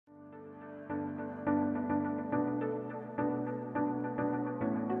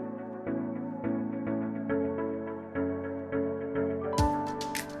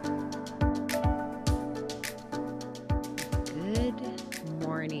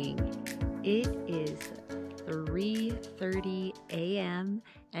morning. It is 3:30 a.m.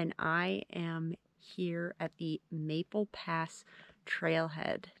 and I am here at the Maple Pass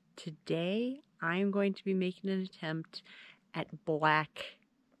trailhead. Today I am going to be making an attempt at Black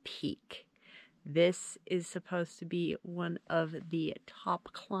Peak. This is supposed to be one of the top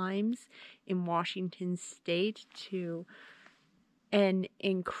climbs in Washington State to an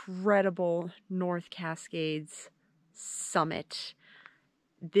incredible North Cascades summit.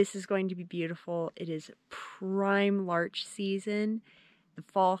 This is going to be beautiful. It is prime larch season. The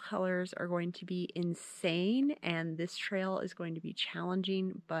fall colors are going to be insane, and this trail is going to be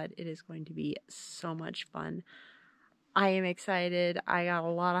challenging, but it is going to be so much fun. I am excited. I got a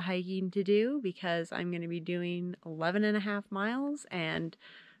lot of hiking to do because I'm going to be doing 11.5 miles and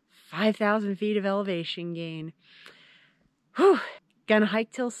 5,000 feet of elevation gain. Whew! Gonna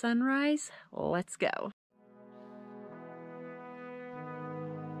hike till sunrise? Let's go.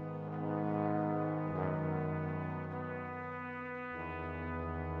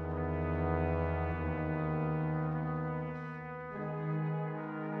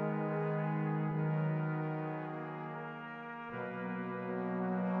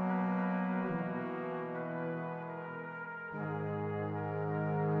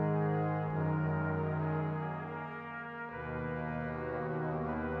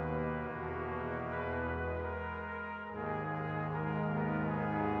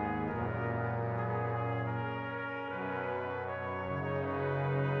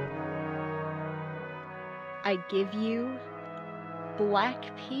 I give you Black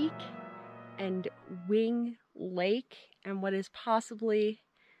Peak and Wing Lake and what is possibly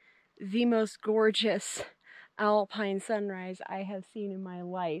the most gorgeous alpine sunrise I have seen in my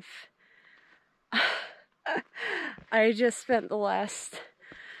life. I just spent the last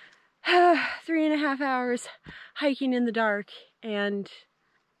 3.5 hours hiking in the dark, and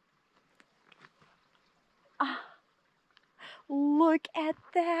look at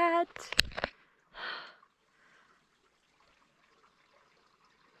that!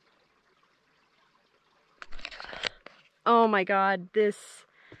 Oh my god, this,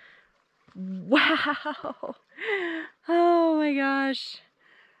 wow, oh my gosh,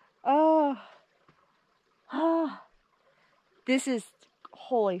 oh, this is,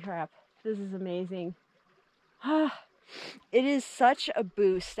 holy crap, this is amazing. It is such a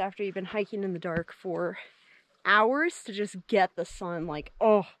boost after you've been hiking in the dark for hours to just get the sun, like,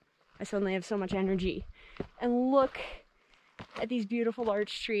 oh, I suddenly have so much energy. And look at these beautiful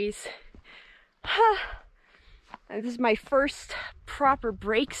larch trees. This is my first proper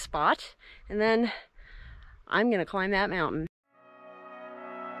break spot, and then I'm gonna climb that mountain.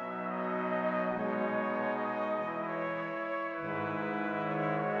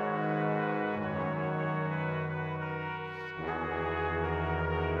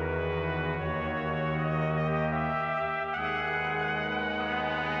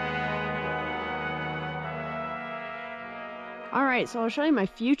 All right, so I'll show you my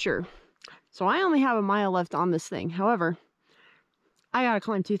future. So I only have a mile left on this thing. However, I gotta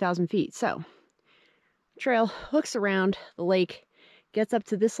climb 2,000 feet. So, trail hooks around the lake, gets up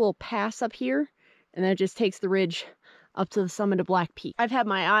to this little pass up here, and then it just takes the ridge up to the summit of Black Peak. I've had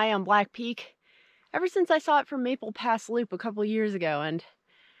my eye on Black Peak ever since I saw it from Maple Pass Loop a couple years ago, and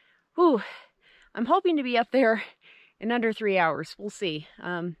whew, I'm hoping to be up there in under 3 hours. We'll see.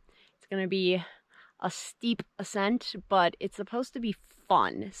 It's gonna be a steep ascent, but it's supposed to be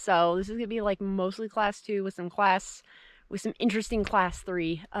fun. So this is gonna be like mostly class 2 with some interesting class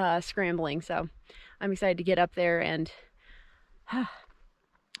 3 scrambling. So I'm excited to get up there, and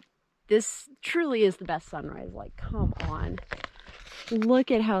this truly is the best sunrise. Like, come on,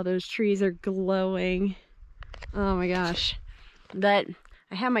 look at how those trees are glowing. Oh my gosh. But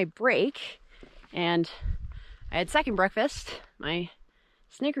I had my break and I had second breakfast, my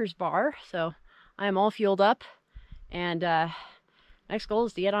Snickers bar, so I am all fueled up, and next goal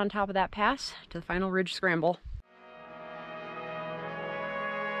is to get on top of that pass to the final ridge scramble.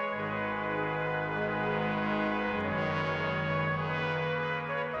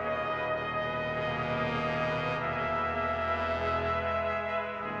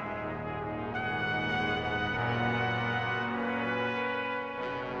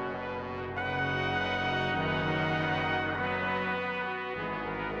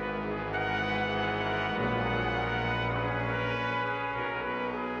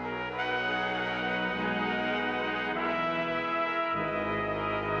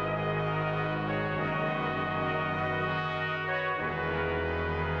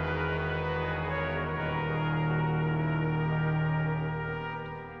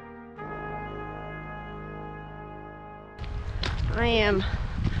 I am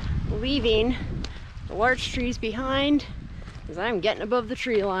leaving the large trees behind because I'm getting above the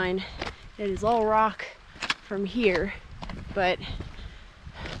tree line. It is all rock from here, but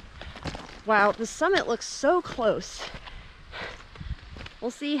wow, the summit looks so close.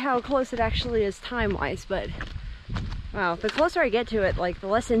 We'll see how close it actually is time-wise, but wow, the closer I get to it, like, the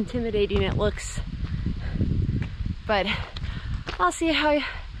less intimidating it looks. But I'll see how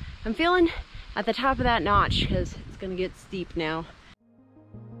I'm feeling at the top of that notch, because it's gonna get steep now.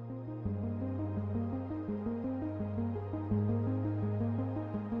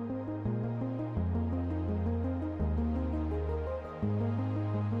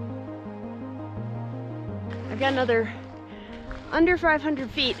 I've got another under 500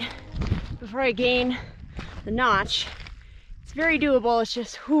 feet before I gain the notch. It's very doable. It's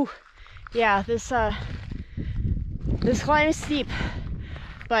just, whew, yeah, this climb is steep,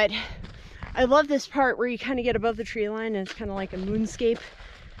 but I love this part where you kind of get above the tree line and it's kind of like a moonscape,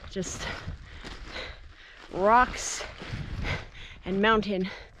 just rocks and mountain.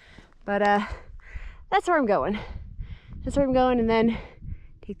 But that's where I'm going. That's where I'm going, and then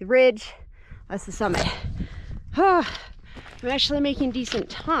take the ridge. That's the summit. I'm actually making decent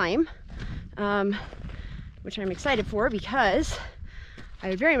time, which I'm excited for because I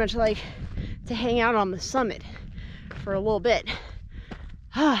would very much like to hang out on the summit for a little bit.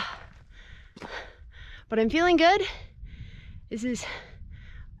 But I'm feeling good. This is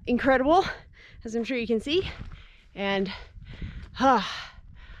incredible, as I'm sure you can see. And I'm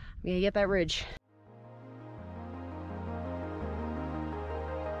gonna get that ridge.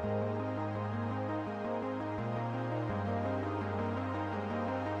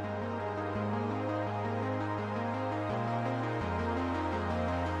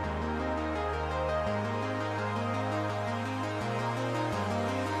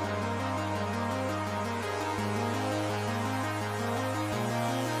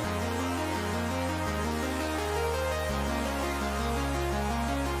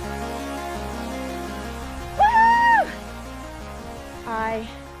 I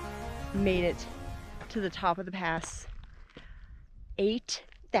made it to the top of the pass.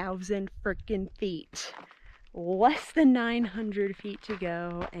 8,000 freaking feet. Less than 900 feet to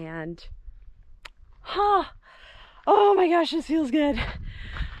go, and oh my gosh, this feels good.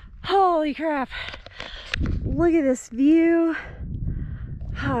 Holy crap. Look at this view.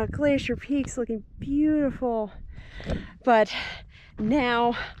 Glacier Peak's looking beautiful. But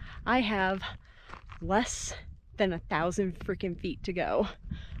now I have less than 1,000 freaking feet to go.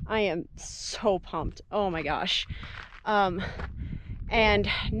 I am so pumped. Oh my gosh. And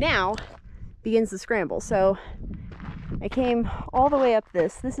now begins the scramble. So I came all the way up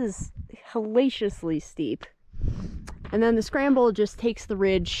this. This is hellaciously steep. And then the scramble just takes the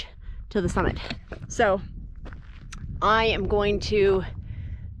ridge to the summit. So I am going to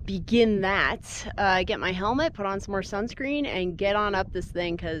begin that. Get my helmet, put on some more sunscreen, and get on up this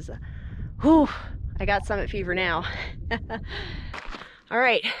thing, because whew, I got summit fever now. All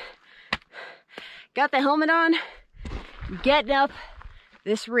right, got the helmet on, getting up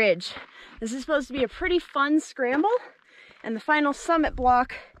this ridge. This is supposed to be a pretty fun scramble, and the final summit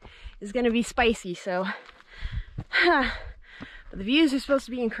block is going to be spicy, so but the views are supposed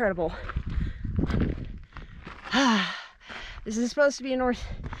to be incredible. This is supposed to be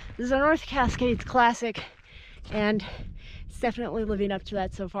this is a North Cascades classic, and it's definitely living up to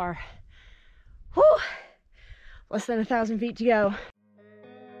that so far. Whew! Less than 1,000 feet to go.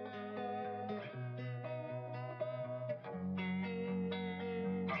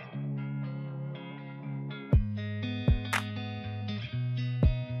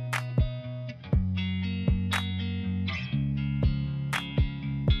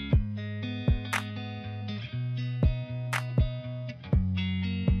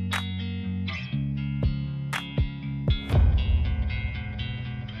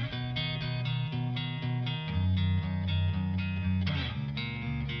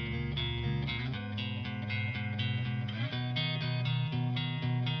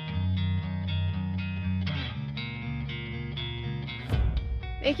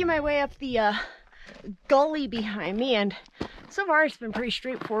 Making my way up the gully behind me, and so far it's been pretty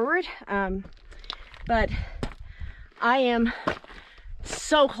straightforward, but I am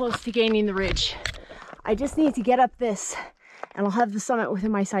so close to gaining the ridge. I just need to get up this and I'll have the summit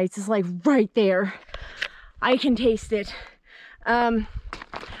within my sights. It's like right there. I can taste it. I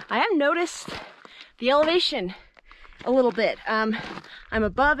have noticed the elevation a little bit. I'm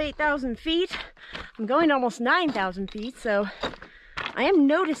above 8,000 feet. I'm going to almost 9,000 feet, so I am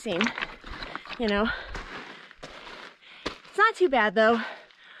noticing, you know, it's not too bad though.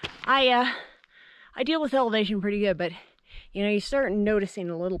 I deal with elevation pretty good, but you know, you start noticing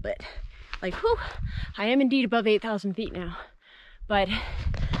a little bit. Like, whew, I am indeed above 8,000 feet now. But,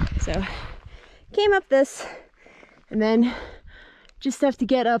 so, came up this, and then just have to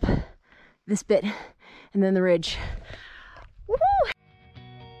get up this bit, and then the ridge. Woohoo!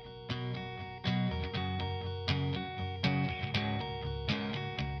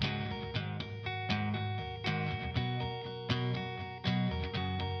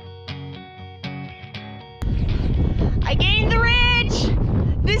 I gained the ridge!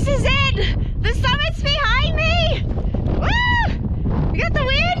 This is it! The summit's behind me! Woo! We got the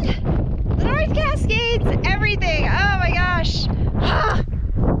wind! The North Cascades! Everything! Oh my gosh! Ah,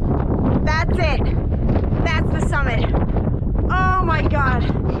 that's it! That's the summit! Oh my god!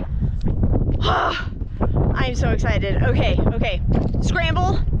 Ah, I'm so excited. Okay, okay.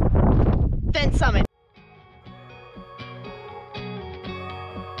 Scramble, then summit.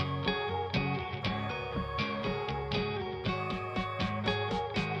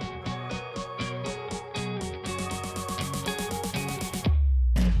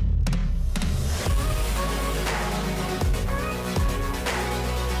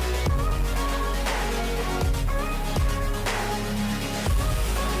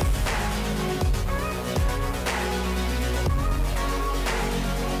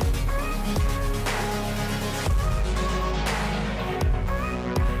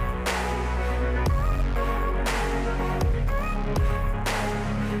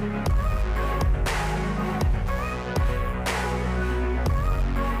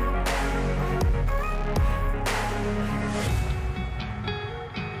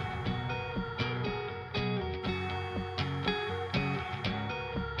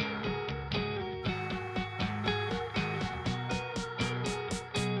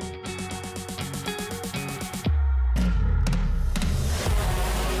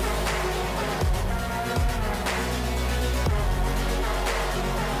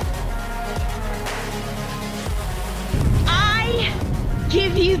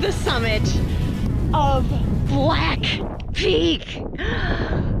 Give you the summit of Black Peak.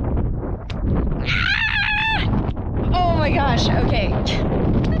 Oh my gosh, okay.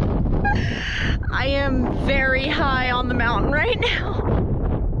 I am very high on the mountain right now.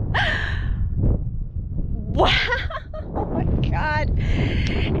 Wow, oh my god.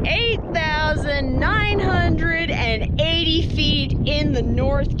 8,980 feet in the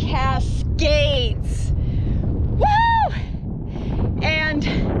North Cascades. And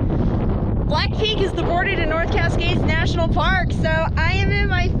Black Peak is the border to North Cascades National Park, so I am in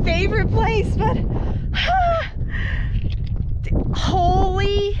my favorite place, but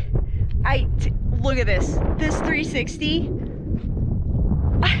holy, look at this 360.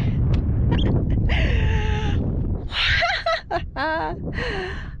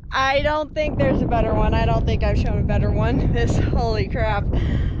 I don't think there's a better one. I don't think I've shown a better one. This, holy crap.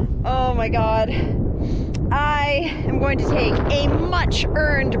 Oh my god. I am going to take a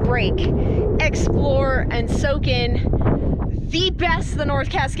much-earned break, explore, and soak in the best the North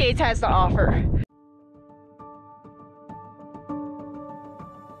Cascades has to offer.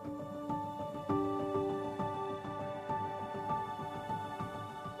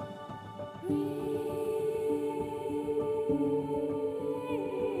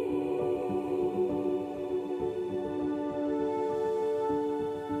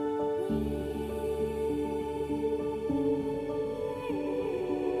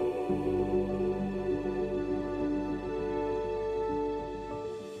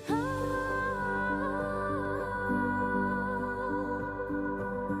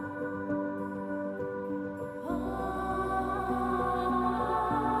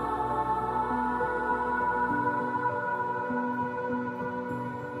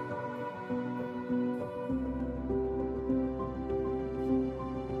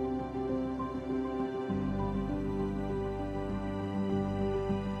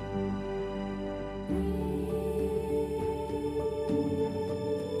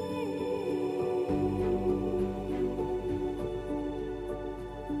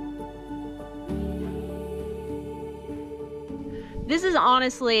 This is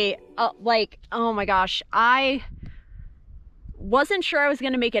honestly, like, oh my gosh, I wasn't sure I was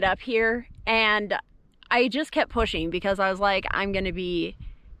gonna make it up here, and I just kept pushing because I was like, I'm gonna be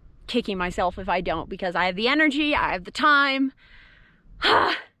kicking myself if I don't, because I have the energy, I have the time.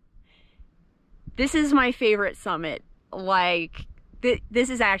 This is my favorite summit. Like, this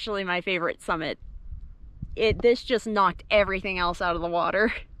is actually my favorite summit. This just knocked everything else out of the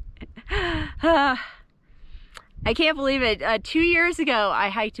water. I can't believe it. 2 years ago, I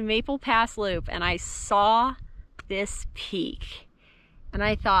hiked Maple Pass Loop and I saw this peak. And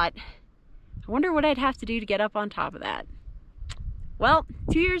I thought, I wonder what I'd have to do to get up on top of that. Well,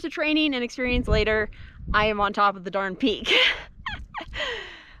 2 years of training and experience later, I am on top of the darn peak.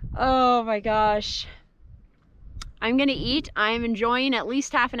 Oh my gosh. I'm gonna eat. I'm enjoying at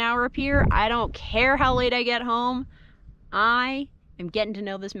least half an hour up here. I don't care how late I get home. I am getting to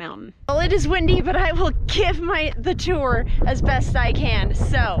know this mountain. Well, it is windy, but I will give the tour as best I can.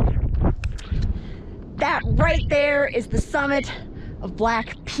 So, that right there is the summit of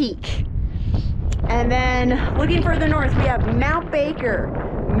Black Peak. And then looking further north, we have Mount Baker,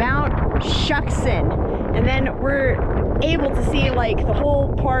 Mount Shuckson, and then we're able to see like the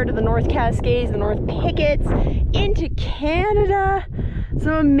whole part of the North Cascades, the North Pickets, into Canada.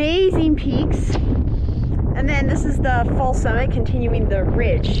 Some amazing peaks. And then this is the fall summit, continuing the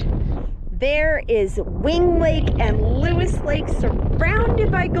ridge. There is Wing Lake and Lewis Lake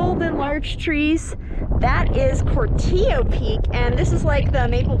surrounded by golden larch trees. That is Cortillo Peak, and this is like the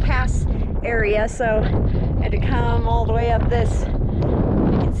Maple Pass area, so I had to come all the way up this.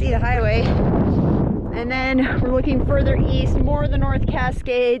 You can see the highway. And then we're looking further east, more of the North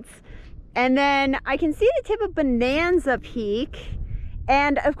Cascades. And then I can see the tip of Bonanza Peak.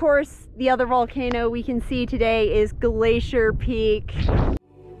 And of course, the other volcano we can see today is Glacier Peak.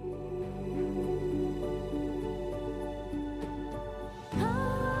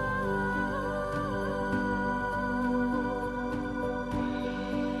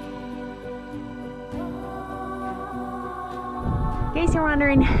 In case you're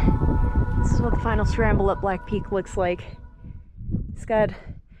wondering, this is what the final scramble up Black Peak looks like. It's got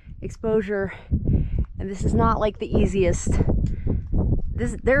exposure, and this is not like the easiest.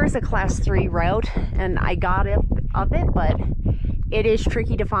 There is a class 3 route, and I got it up it, but it is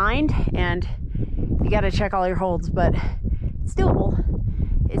tricky to find, and you gotta check all your holds, but it's doable.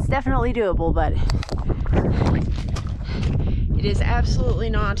 It's definitely doable, but it is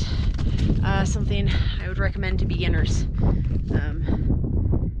absolutely not something I would recommend to beginners.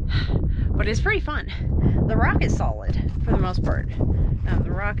 But it's pretty fun. The rock is solid for the most part.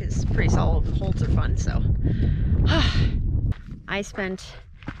 The rock is pretty solid, the holds are fun, so. I spent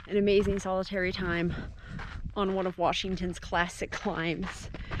an amazing solitary time on one of Washington's classic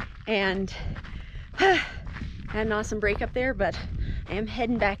climbs, and had an awesome break up there, but I am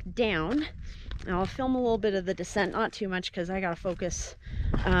heading back down. And I'll film a little bit of the descent, not too much because I gotta focus.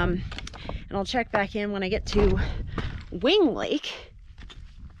 And I'll check back in when I get to Wing Lake.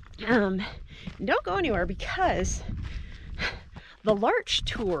 Don't go anywhere because the Larch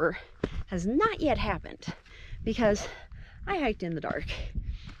Tour has not yet happened, because I hiked in the dark.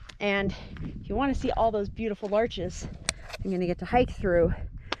 And if you want to see all those beautiful larches I'm going to get to hike through,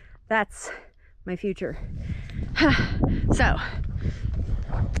 that's my future. So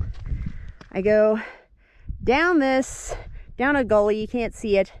I go down a gully, you can't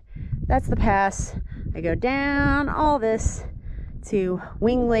see it. That's the pass. I go down all this to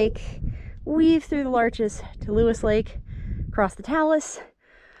Wing Lake, weave through the larches to Lewis Lake, across the talus,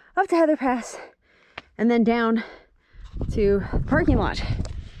 up to Heather Pass, and then down to the parking lot.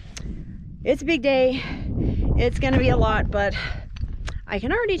 It's a big day. It's gonna be a lot, but I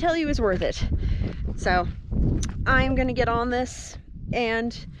can already tell you it's worth it. So I'm gonna get on this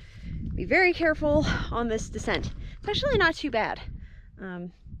and be very careful on this descent. It's actually not too bad.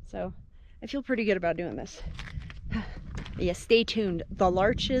 So I feel pretty good about doing this. Yeah, stay tuned. The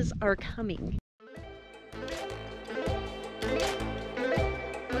larches are coming.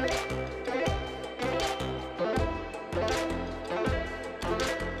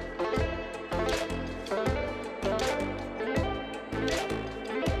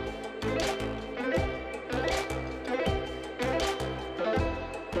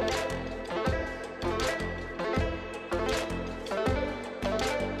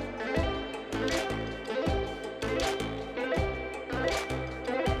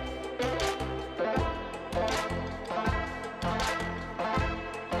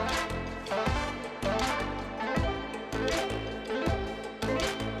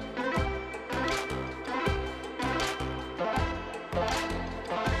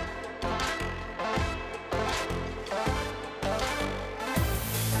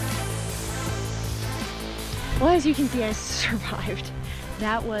 Well, as you can see, I survived.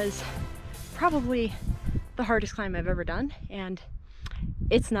 That was probably the hardest climb I've ever done, and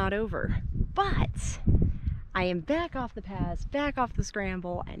it's not over. But I am back off the pass, back off the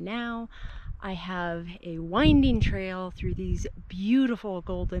scramble, and now I have a winding trail through these beautiful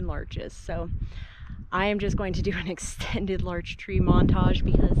golden larches. So I am just going to do an extended larch tree montage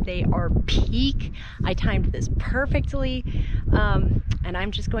because they are peak. I timed this perfectly, and I'm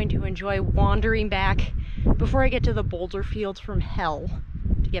just going to enjoy wandering back before I get to the boulder fields from hell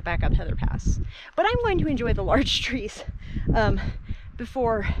to get back up Heather Pass. But I'm going to enjoy the larch trees.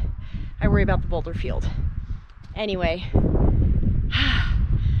 before I worry about the boulder field. Anyway,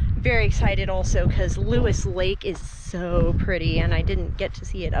 very excited also because Lewis Lake is so pretty, and I didn't get to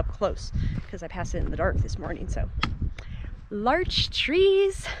see it up close because I passed it in the dark this morning. So larch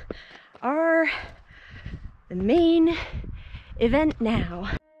trees are the main event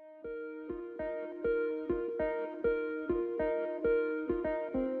now.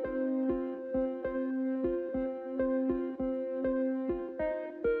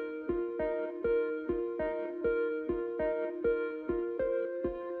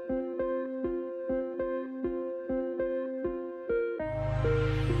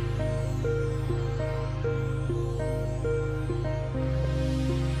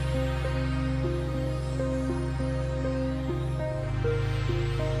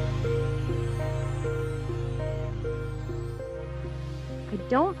 I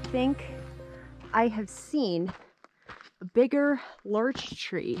don't think I have seen a bigger larch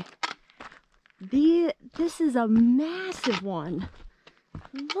tree. This is a massive one.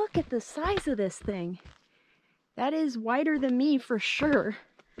 Look at the size of this thing. That is wider than me for sure.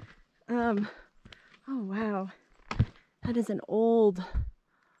 Oh wow. That is an old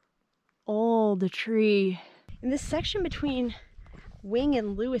tree. In this section between Wing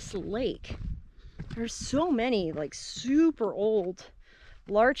and Lewis Lake, there's so many like super old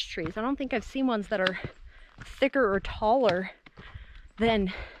larch trees. I don't think I've seen ones that are thicker or taller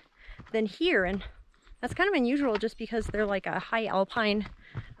than here, and that's kind of unusual just because they're like a high alpine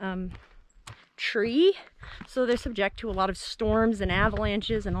tree, so they're subject to a lot of storms and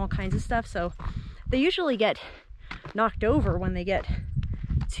avalanches and all kinds of stuff, so they usually get knocked over when they get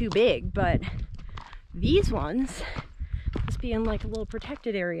too big. But these ones must be in like a little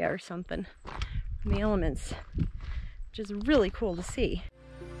protected area or something from the elements, which is really cool to see.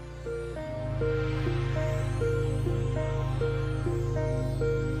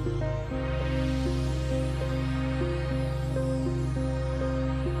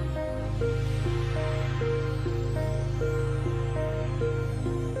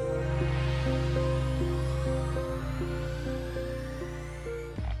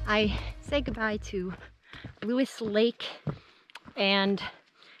 I say goodbye to Lewis Lake, and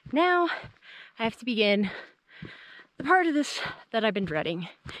now I have to begin the part of this that I've been dreading.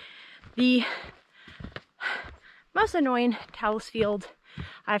 The most annoying talus field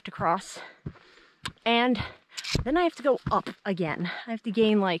I have to cross, and then I have to go up again. I have to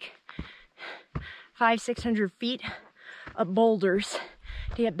gain like 500-600 feet of boulders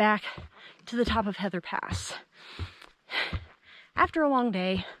to get back to the top of Heather Pass. After a long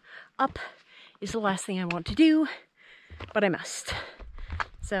day, up is the last thing I want to do, but I must.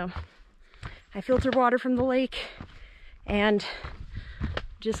 So I filtered water from the lake and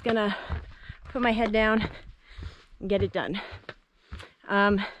just gonna put my head down and get it done.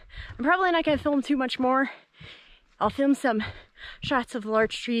 I'm probably not gonna film too much more. I'll film some shots of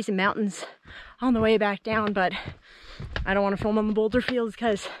large trees and mountains on the way back down, but I don't want to film on the boulder fields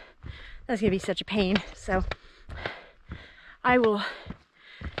because that's gonna be such a pain. So I will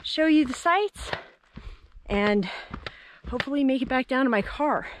show you the sights and hopefully make it back down to my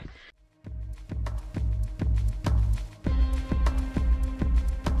car.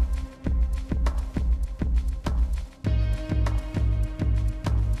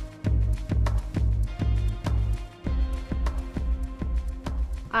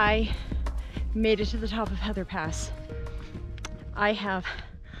 I made it to the top of Heather Pass. I have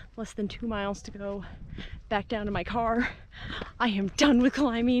less than 2 miles to go back down to my car. I am done with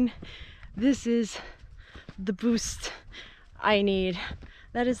climbing. This is the boost I need.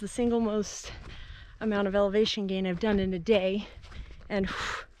 That is the single most amount of elevation gain I've done in a day. And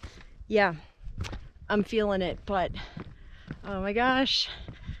yeah, I'm feeling it, but oh my gosh,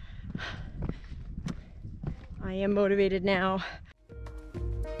 I am motivated now.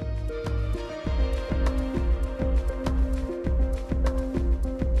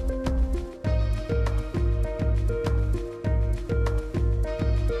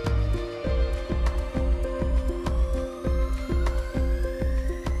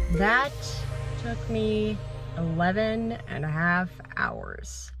 That took me 11.5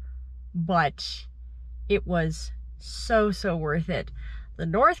 hours, but it was so worth it. The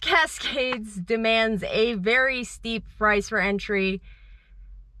North Cascades demands a very steep price for entry,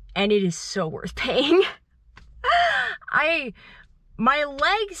 and it is so worth paying. My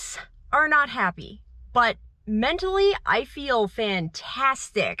legs are not happy, but mentally I feel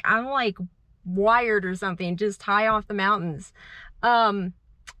fantastic. I'm like wired or something, just high off the mountains.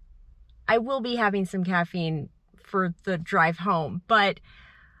 I will be having some caffeine for the drive home, but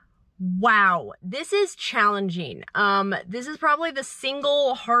Wow, this is challenging. This is probably the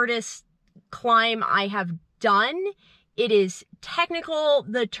single hardest climb I have done. It is technical,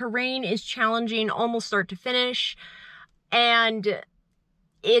 the terrain is challenging almost start to finish, and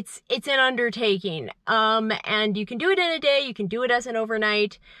it's an undertaking. And you can do it in a day, you can do it as an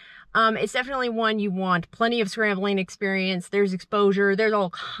overnight. It's definitely one you want plenty of scrambling experience. There's exposure, there's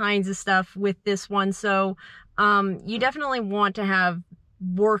all kinds of stuff with this one. So, you definitely want to have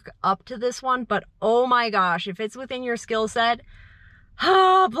work up to this one, but oh my gosh, if it's within your skill set,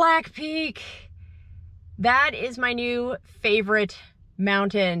 Black Peak, that is my new favorite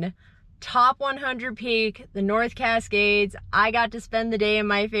mountain. Top 100 peak, the North Cascades. I got to spend the day in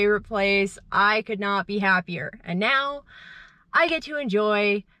my favorite place. I could not be happier. And now I get to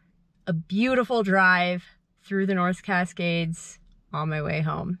enjoy a beautiful drive through the North Cascades on my way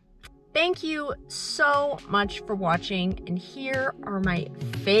home. Thank you so much for watching, and here are my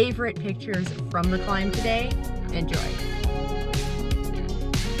favorite pictures from the climb today. Enjoy.